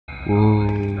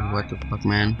Wow, what the fuck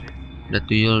man? Ada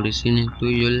tuyul di sini,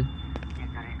 tuyul.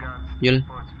 Yul,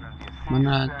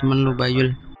 mana temen lu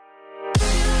Bayul?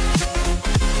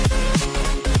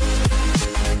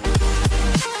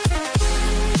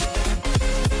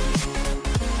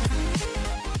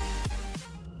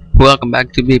 Welcome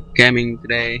back to Beep Gaming.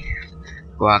 Today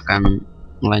gua akan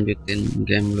melanjutin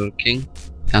game lurking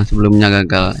yang sebelumnya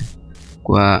gagal.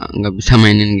 Gua nggak bisa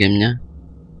mainin gamenya,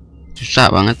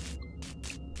 susah banget.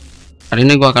 Hari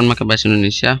ini gua akan pakai bahasa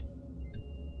Indonesia.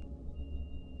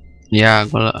 Ya,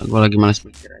 gua lagi malas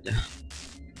mikir aja.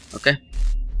 Oke.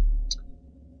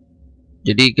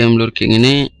 Jadi game lurking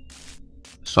ini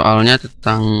soalnya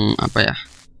tentang apa ya?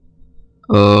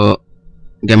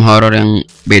 Game horror yang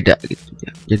beda gitu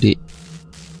ya. Jadi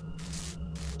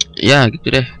ya gitu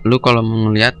deh. Lu kalau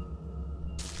mau ngeliat,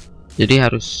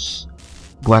 jadi harus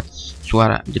buat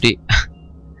suara. Jadi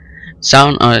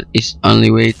sound is only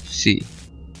way to see,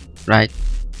 right?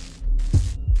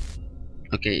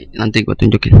 Oke, nanti gue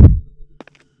tunjukin.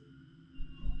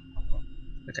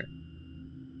 Oke.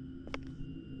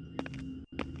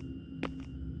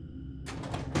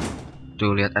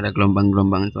 Tuh lihat ada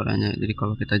gelombang-gelombang suaranya. Jadi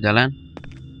kalau kita jalan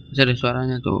bisa ada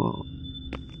suaranya tuh.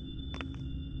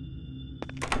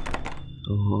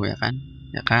 Tuh ya kan?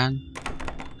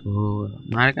 Tuh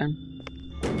menarik kan?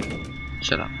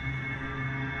 Shut up.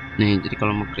 Nih, jadi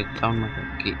kalau mau create sound pakai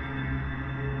key.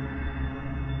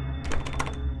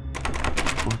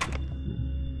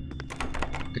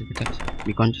 Oke, kita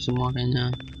dikunci semua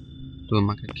kayaknya. Tuh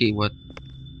pakai key buat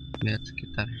lihat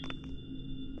sekitar.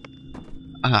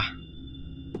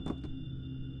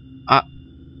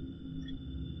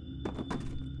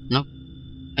 Nope.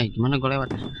 Gimana gue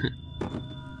lewat ya?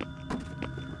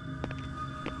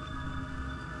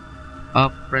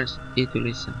 Press E to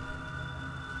listen.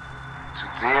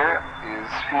 Today is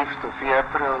 5th of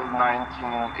April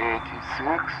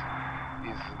 1986.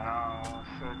 Is now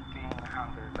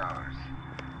 $1,300.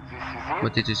 This is it.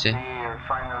 What did you say? We are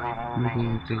finally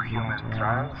moving to human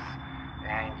trials,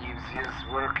 and if this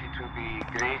work, it will be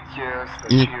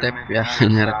greatest Ini tab ya,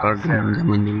 ini recording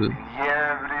zaman dulu.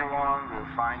 Everyone will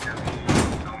finally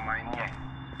know my name.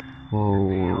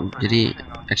 Wow, jadi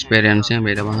experience-nya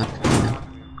beda banget.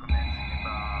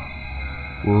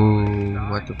 Wow,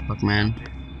 what the fuck man?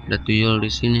 Ada tuyul di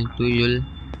sini, tuyul.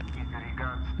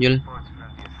 Yul,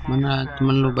 mana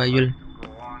temen lu Bayul?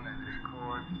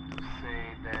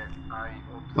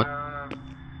 What?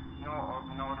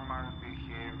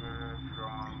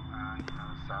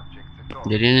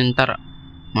 Jadi ini ntar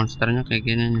monsternya kayak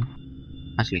gini nih,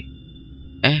 asli.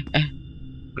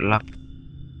 Gelap.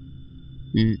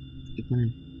 Gimana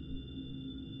nih?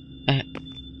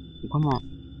 Gua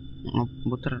mau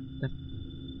puter.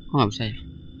 Kok nggak bisa ya?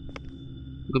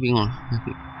 Gue bingung loh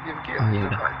nanti. Oh ya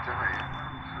udah.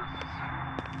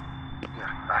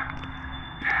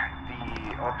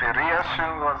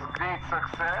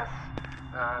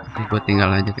 Oke, gue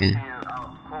tinggal aja kayaknya.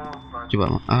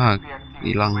 Coba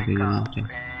hilang tuyulnya.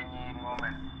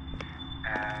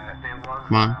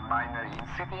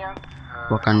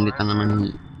 Gue akan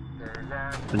ditemani.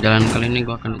 Perjalanan kali ini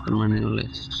gue akan ditemani oleh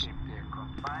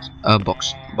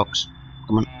box.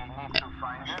 Kemana?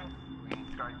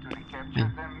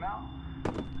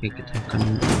 Oke, kita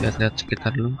akan lihat-lihat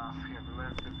sekitar dulu.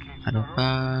 Ada apa?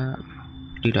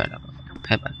 Tidak ada apa.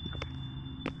 Hebat.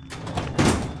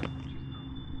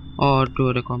 Oh,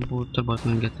 tuh ada komputer buat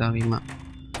main GTA 5.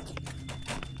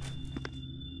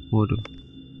 Waduh.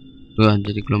 Tuh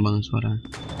jadi gelombang suara.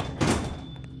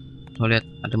 Tuh lihat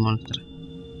ada monster.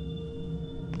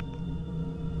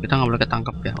 Kita nggak boleh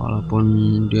ketangkep ya, walaupun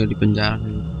dia di penjara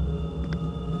gitu.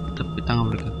 Tapi kita nggak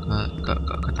boleh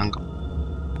ketangkep.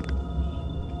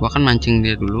 Gua akan mancing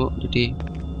dia dulu, jadi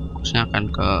fokusnya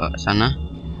akan ke sana.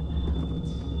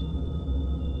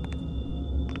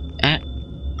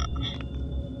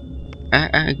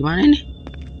 Gimana ini?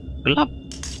 Gelap.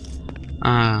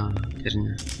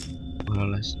 Akhirnya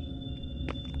lolos.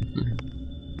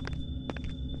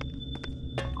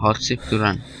 Hold shift to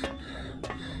run.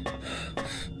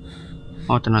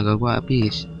 Oh, tenaga gua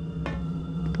habis.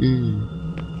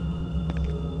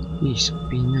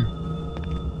 Sepinya.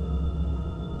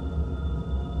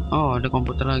 Oh, ada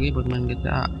komputer lagi buat main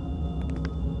GTA.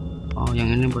 Oh,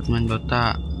 yang ini buat main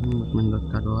Dota. Ini buat main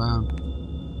Dota doang.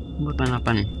 Ini buat main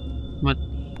apa nih? Buat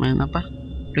main apa?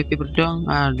 Flappy Bird doang.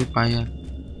 Payah.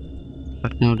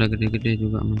 Speknya udah gede-gede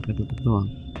juga, main Flappy Bird doang.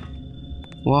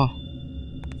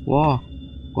 Wow.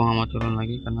 Gua nggak mau turun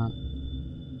lagi karena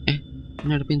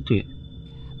ini ada pintu ya.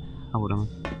 Udah.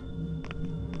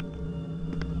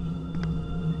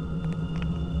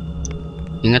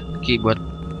 Ingat key buat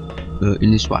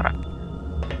ini suara.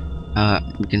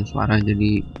 bikin suara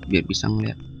jadi biar bisa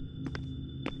ngeliat.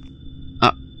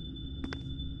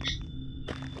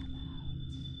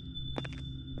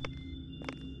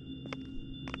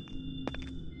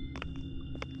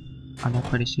 Ada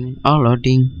apa di sini? Oh,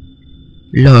 loading.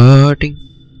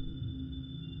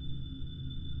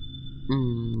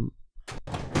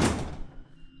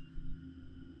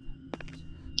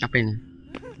 Apa ini?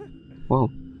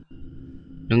 Wow,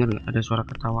 denger gak? Ada suara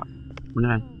ketawa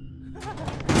beneran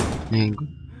nih.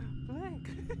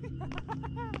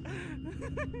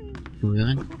 Tuh ya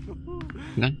kan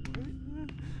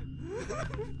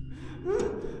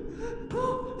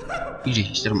ih,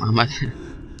 serem amat.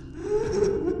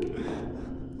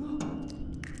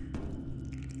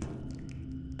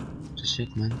 Shit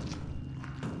man.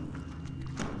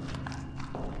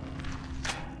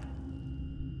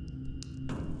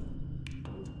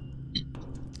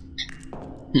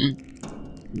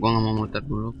 Gua nggak mau muter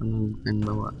dulu karena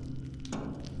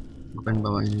bukan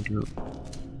bawa ini dulu,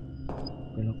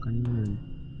 belok kanan.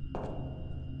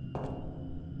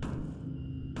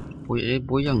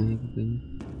 Boyang ya begini.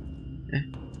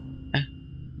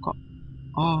 Kok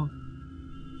oh,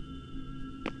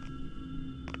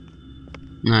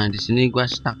 nah di sini gua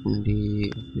stuck nih di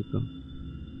itu.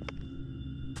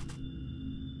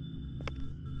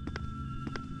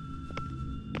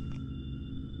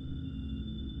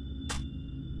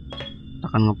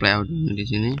 Akan ngeplay audio di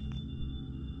sini.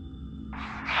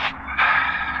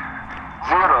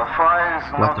 05 is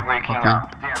What not the waking fuck, man?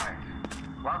 up. Damn it.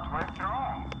 What went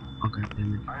wrong? Okay,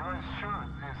 damn it. I was sure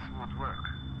this would work.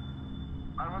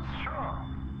 I was sure.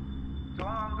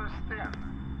 Don't understand.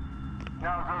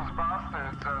 Now those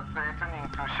bastards are threatening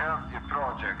to shelve the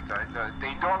project.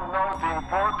 They don't know the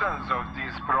importance of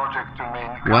this project to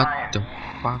mankind. What the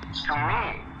fuck? To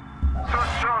me. So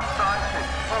short-sighted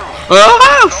fools. Oh!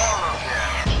 All of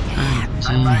them.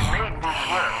 And I made this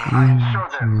work. I show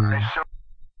them.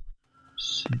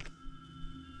 Shit.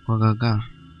 Gua gagal.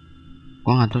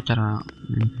 Gua nggak tahu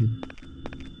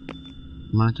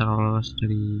gimana cara lolos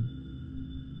dari.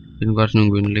 Dan gua harus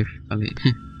nungguin lift kali.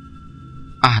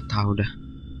 Tahu dah.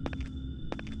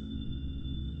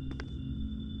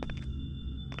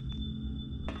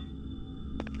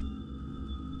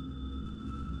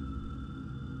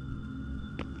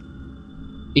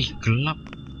 Ih, gelap.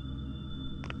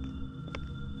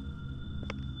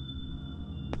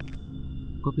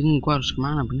 Gue bingung gua harus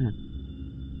kemana benar.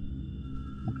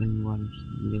 Mungkin gua harus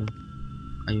ambil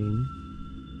kayu ini.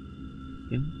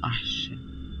 Mungkin shit.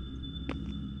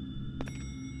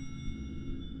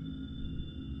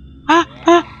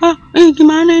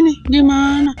 Gimana ini?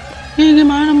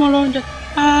 Gimana mau loncat?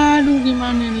 Aduh,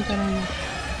 gimana ini caranya?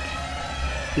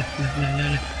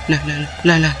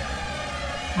 Lah.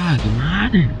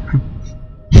 Gimana?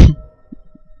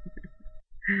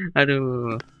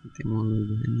 Aduh,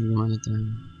 ini gimana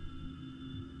caranya?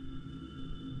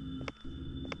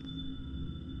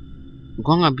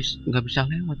 Gua nggak bisa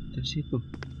lewat dari situ.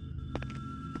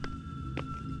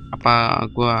 Apa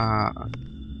gua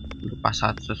lupa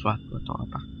sesuatu atau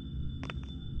apa?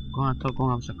 Gua nggak tahu.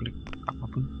 Gua nggak bisa klik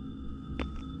apapun.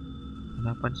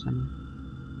 Ada apa di sana?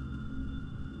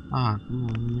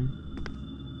 Kemana?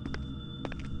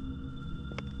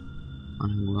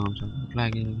 Mana gua nggak bisa klik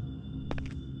lagi.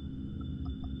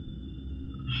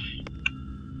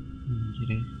 Anjir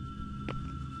ya.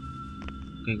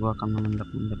 Oke, gua akan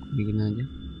mengendap begini aja.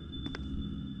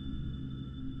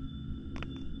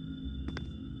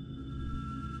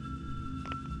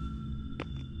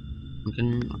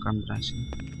 Mungkin akan berhasil.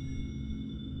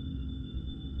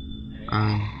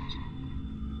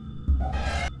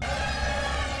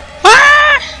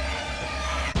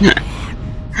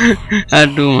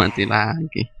 Aduh, mati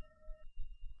lagi.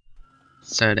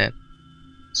 So that.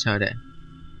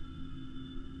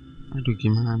 Aduh,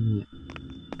 gimana ya?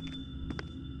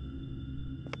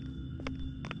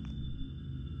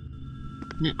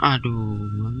 Aduh,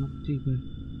 nggak ngerti gue.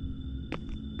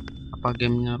 Apa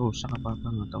gamenya rusak apa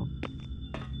nggak tahu.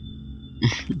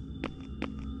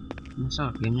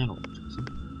 Masa gamenya rusak sih?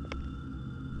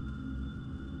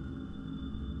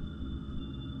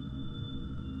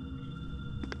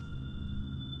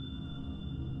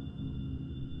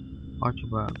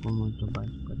 Coba aku mau coba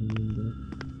eksperimen dulu.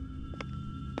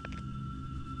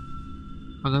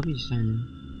 Agak bisa nih,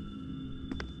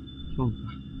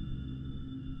 sumpah.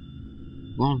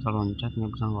 Gua nggak bisa loncat,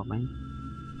 nggak bisa ngapain.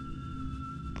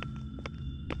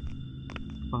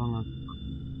 Kalau nggak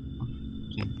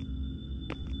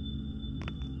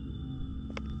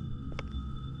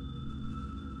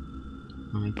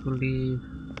nah itu lift.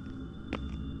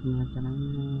 Gimana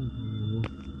caranya?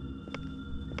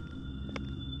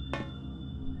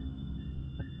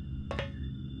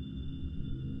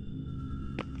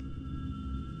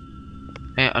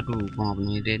 aduh, gua nggak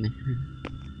punya ide nih.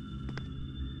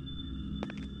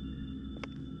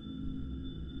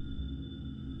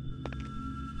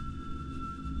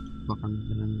 Gua akan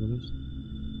jalan terus.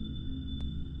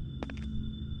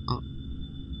 Oh.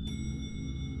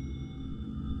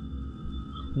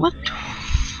 What the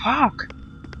fuck?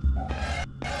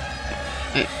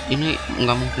 Ini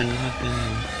nggak mungkin banget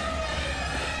ini.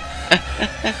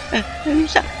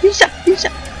 Bisa.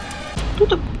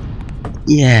 Tutup.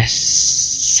 Yes.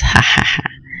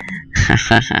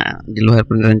 Hahaha. Di luar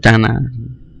rencana.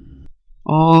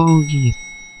 Oh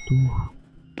gitu.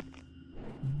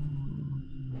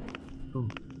 Tuh.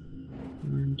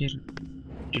 Anjir.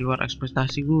 Di luar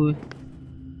ekspektasi gue.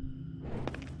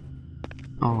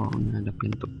 Oh, ini ada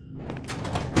pintu.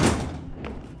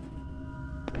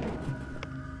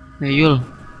 Hey Yul.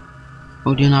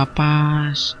 Oh, dia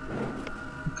napas.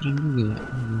 Keren juga ya.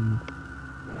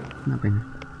 Kenapa ini?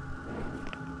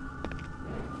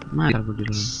 Mari aku di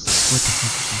dalam. What the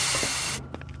fuck?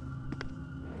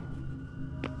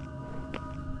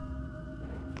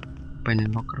 Apa ini?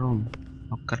 Locker room.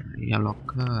 Locker. Ya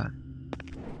locker.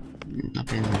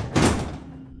 Apa ini?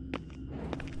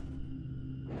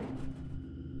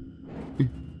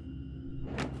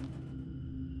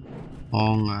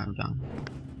 Oh enggak, udah.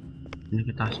 Ini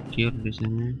kita secure di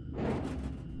sini.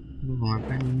 Lu mau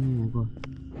ngapain ini gua?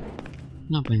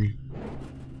 Kenapa ini?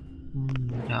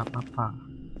 Ada apa-apa.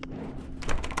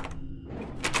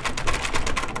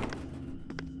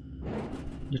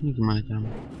 Jadi gimana caranya?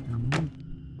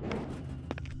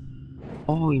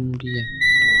 Oh ini dia.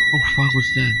 Oh bagus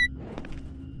deh.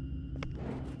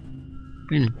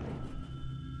 Apa ini?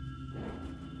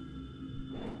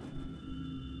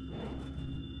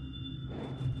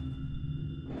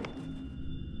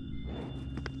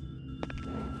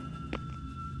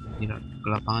 Gila,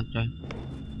 gelap banget coy.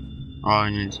 Oh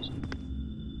ini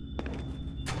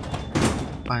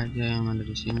apa aja yang ada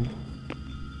di sini?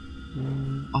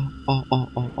 Oh.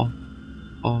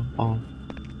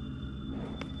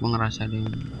 Gue ngerasa ada yang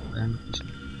ganti.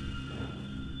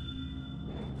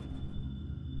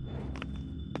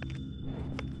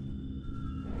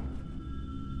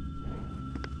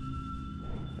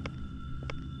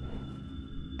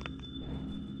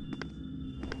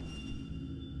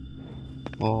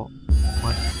 Oh,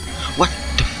 what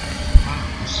the fuck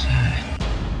was that?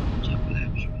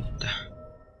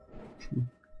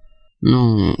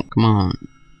 No, come on.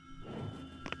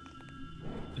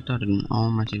 Kita ada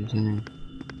masih di sini.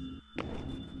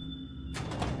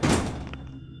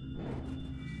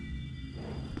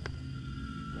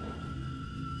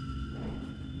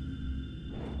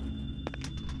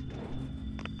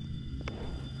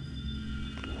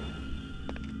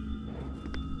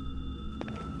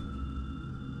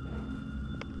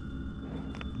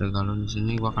 Ada galon di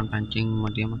sini, gua akan pancing sama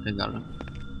dia pakai galon.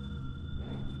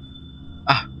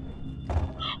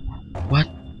 What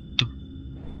the?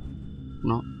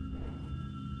 No,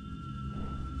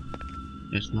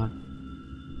 it's not.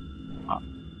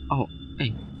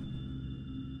 Oke.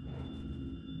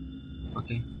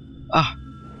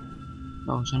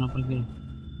 Nggak usah pergi.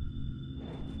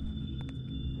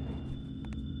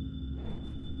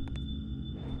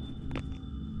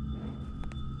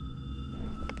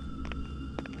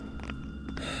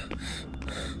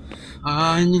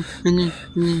 Ini.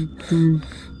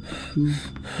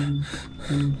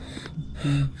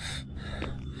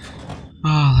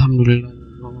 Alhamdulillah.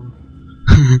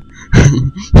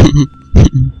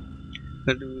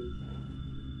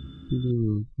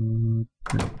 Aduh.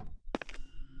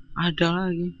 Ada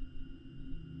lagi.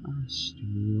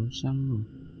 Seriusan lu.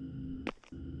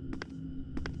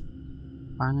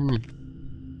 Apaan nih?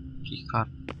 Keycard.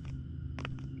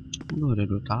 Aduh, ada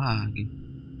 2 lagi.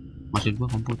 Maksud gua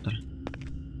komputer.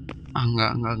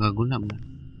 Enggak guna bener.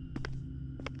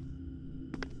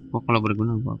 Gua kalau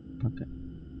berguna gua pakai.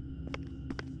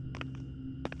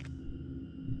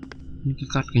 Ini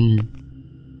keycard kayaknya.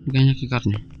 Ini kayaknya keycard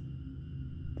nih.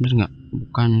 Bener nggak?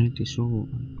 Bukan, ini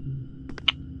tisu.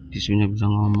 Tisunya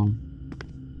bisa ngomong.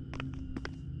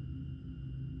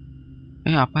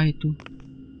 Apa itu?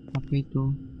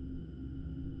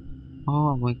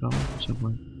 Oh, baiklah, bisa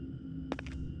buat.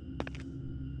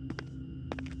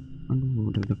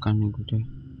 Aduh, udah dekan nih gue deh.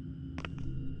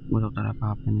 Gue takut ada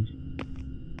apa-apa nih.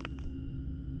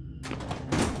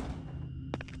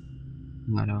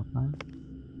 Nggak ada apa.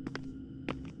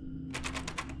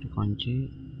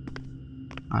 Dikunci.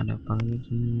 Ada apa lagi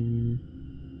sini?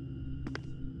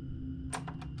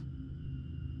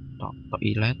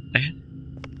 Toilet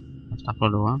wastafel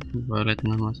doang. Toilet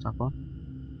dengan wastafel.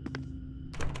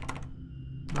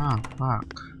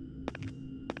 Fuck.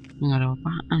 Ini nggak ada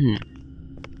apaan ya?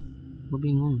 Gue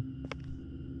bingung.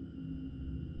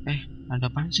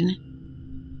 Ada apaan sih nih?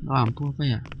 Lampu apa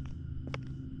ya?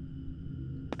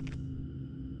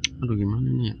 Aduh, gimana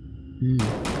nih ya?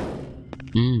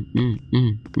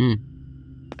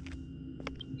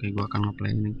 Oke, gua akan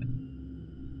ngeplay ini kan.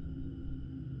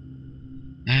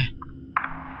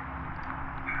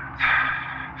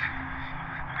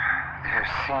 There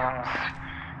seems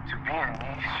to be an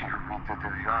issue with the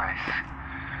device.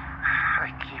 I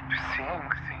keep seeing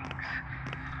things.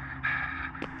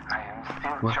 I am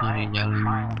still trying to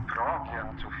find a problem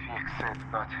to fix it,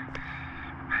 but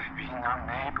I've been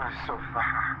unable so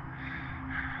far.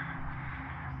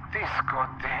 This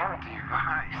goddamn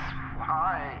device,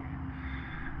 why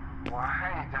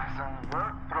doesn't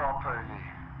work properly?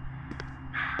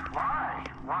 Why?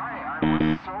 I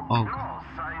was so close.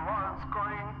 I was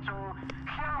going to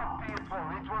kill people.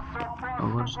 It was so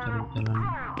possible.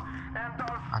 And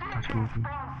those Atas stupid mungkin.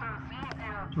 sponsors,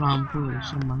 idiots. Lampu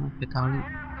iseng banget ke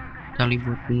tali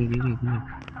buat bunuh diri gitu.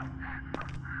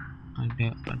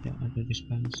 Ada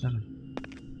dispenser.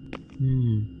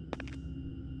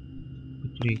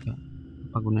 Curiga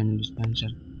apa gunanya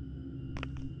dispenser?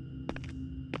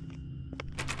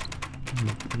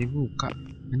 Tadi buka,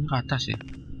 ini ke atas ya?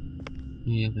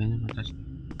 Iya, kayaknya ke atas.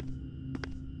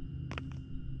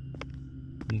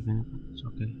 Iya, kayaknya ke atas.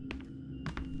 Oke,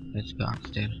 let's go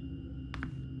upstairs.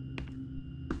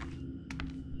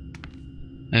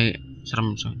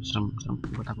 Serem,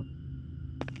 gue takut.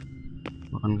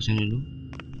 Gue akan kesini dulu.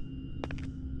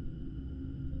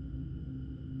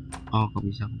 Oh, kok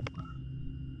bisa aku buka?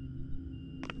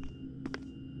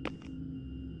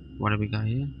 What a big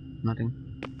guy, nothing.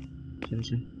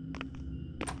 Seriously.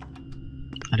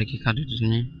 Ada keycard di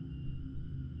sini.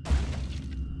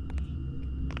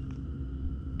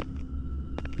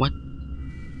 What?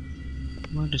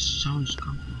 Where the sounds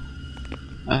come from?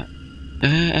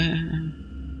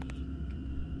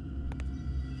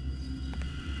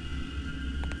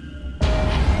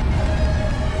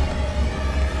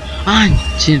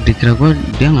 Anjir, dikira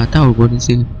dia nggak tahu gue di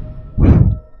sini.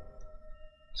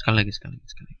 Sekali lagi.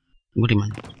 Gue di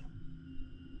mana?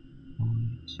 Oh,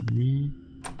 di sini.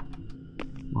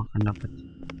 Gue akan dapat.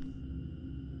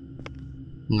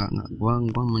 Enggak.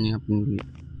 Gue menyiapin dulu.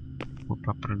 Gue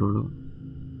proper dulu.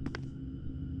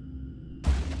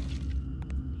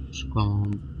 Terus gue mau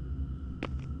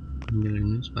ambil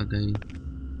ini sebagai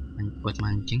buat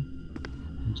mancing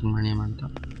mania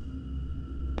mantap.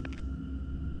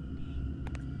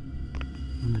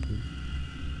 Mana tuh?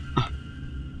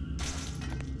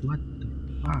 What the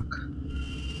fuck?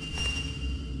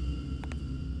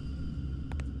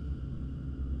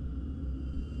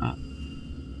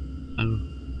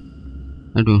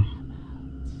 Aduh.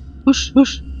 Hush.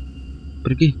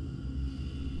 Pergi.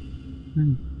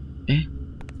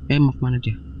 Mau kemana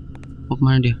dia?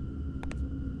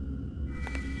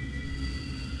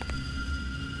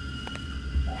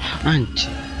 Anjir.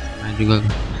 Nah juga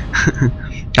gue.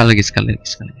 sekali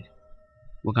lagi.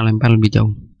 Gue akan lempar lebih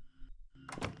jauh.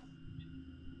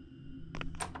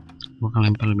 Gue akan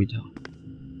lempar lebih jauh.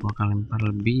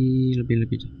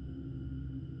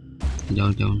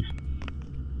 Jauh-jauhnya.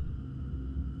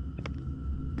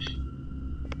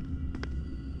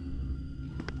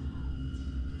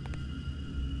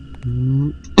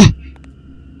 Come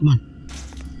on.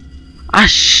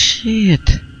 Shit.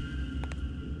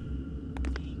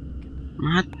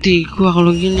 Mati gua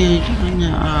kalau gini caranya,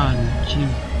 anjing.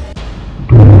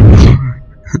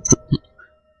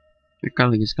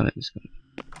 Sekali lagi.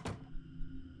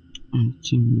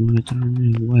 Anjing, gimana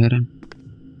caranya? Gua heran.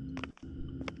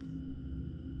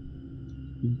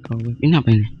 Microwave. Ini apa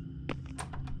ini?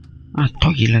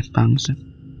 Toilet bangsat.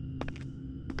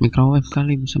 Microwave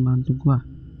kali bisa bantu gua.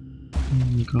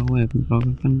 Microwave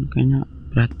kan kayaknya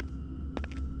berat.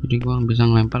 Jadi gua bisa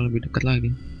ngelempar lebih dekat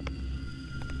lagi.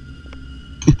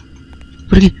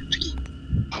 Pergi.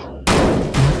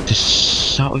 What the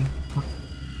sound?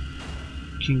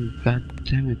 Fucking god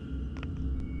damn it.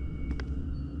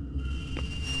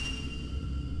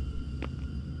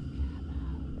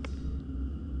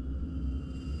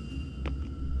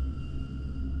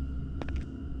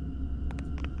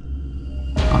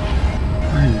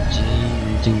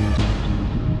 Anjing.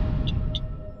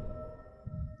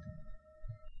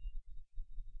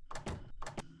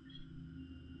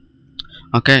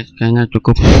 Oke, kayaknya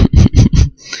cukup.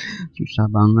 Susah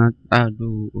banget.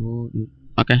 Aduh.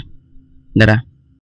 Oke. Dadah.